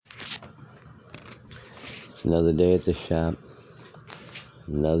Another day at the shop,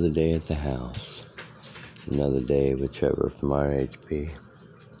 another day at the house, another day with Trevor from RHP.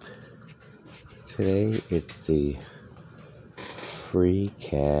 Today it's the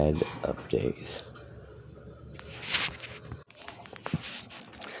Freecad update.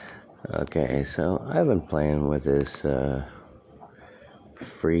 Okay, so I've been playing with this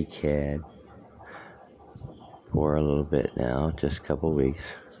Freecad for a little bit now, just a couple weeks,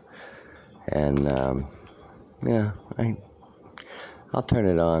 and I'll turn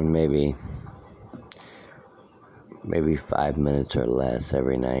it on maybe 5 minutes or less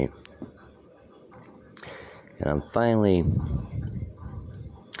every night, and I'm finally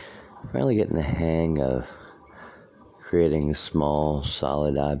getting the hang of creating small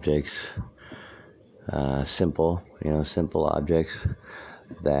solid objects, simple objects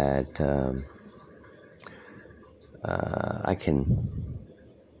that I can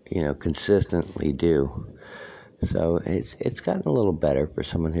consistently do. So it's gotten a little better for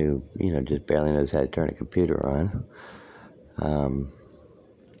someone who just barely knows how to turn a computer on.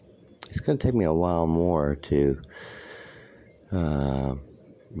 It's going to take me a while more to,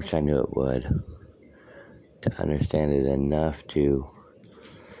 which I knew it would, to understand it enough to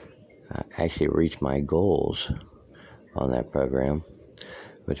actually reach my goals on that program,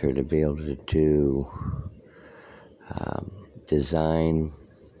 which are to be able to design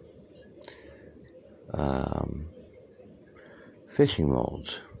fishing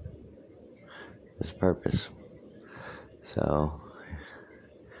molds. That's the purpose. So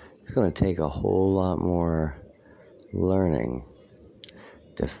it's going to take a whole lot more learning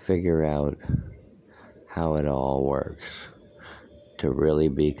to figure out how it all works, to really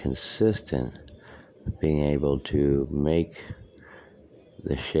be consistent, being able to make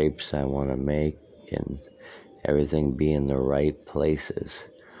the shapes I want to make and everything be in the right places.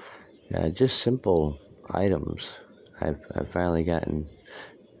 Just simple items. I've finally gotten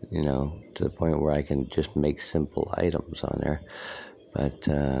to the point where I can just make simple items on there. But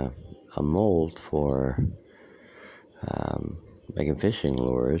a mold for making fishing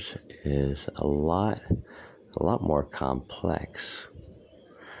lures is a lot more complex.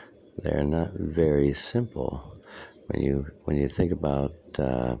 They're not very simple when you think about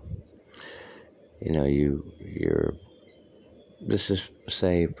you're this is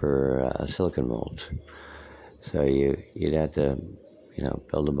say for silicone molds. So you'd have to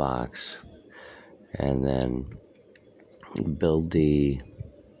build a box and then build the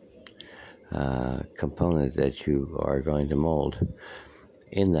components that you are going to mold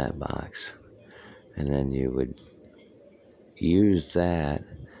in that box, and then you would use that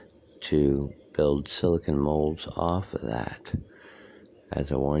to build silicone molds off of that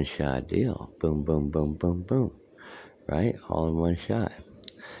as a one-shot deal. Boom, boom, boom, boom, boom, right? All in one shot.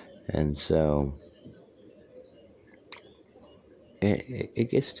 And so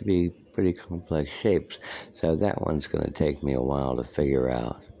it gets to be pretty complex shapes. So that one's going to take me a while to figure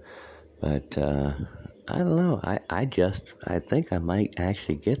out. But I don't know. I think I might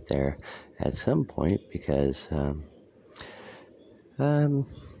actually get there at some point, because I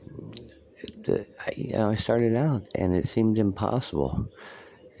started out and it seemed impossible,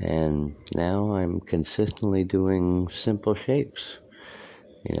 and now I'm consistently doing simple shapes.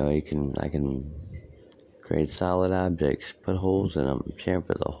 I can create solid objects, put holes in them,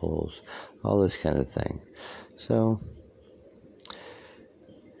 chamfer the holes, all this kind of thing. So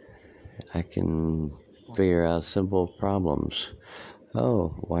I can figure out simple problems.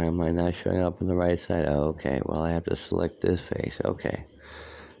 Oh, why am I not showing up on the right side? Oh, okay, well, I have to select this face. Okay.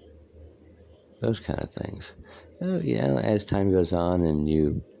 Those kind of things. As time goes on and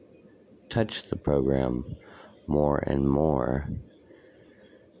you touch the program more and more,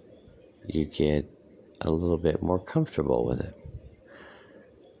 you get a little bit more comfortable with it.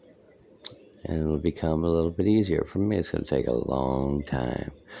 And it'll become a little bit easier. For me, it's going to take a long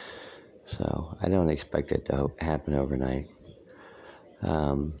time. So I don't expect it to happen overnight.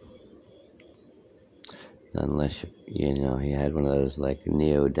 Unless you had one of those like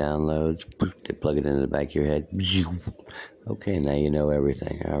Neo downloads, they plug it into the back of your head. Okay, now you know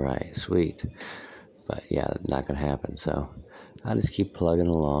everything. All right, sweet. But yeah, not gonna happen. So I'll just keep plugging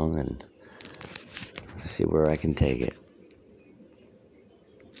along and see where I can take it.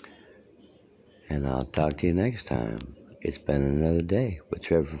 And I'll talk to you next time. It's been another day with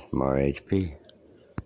Trevor from RHP.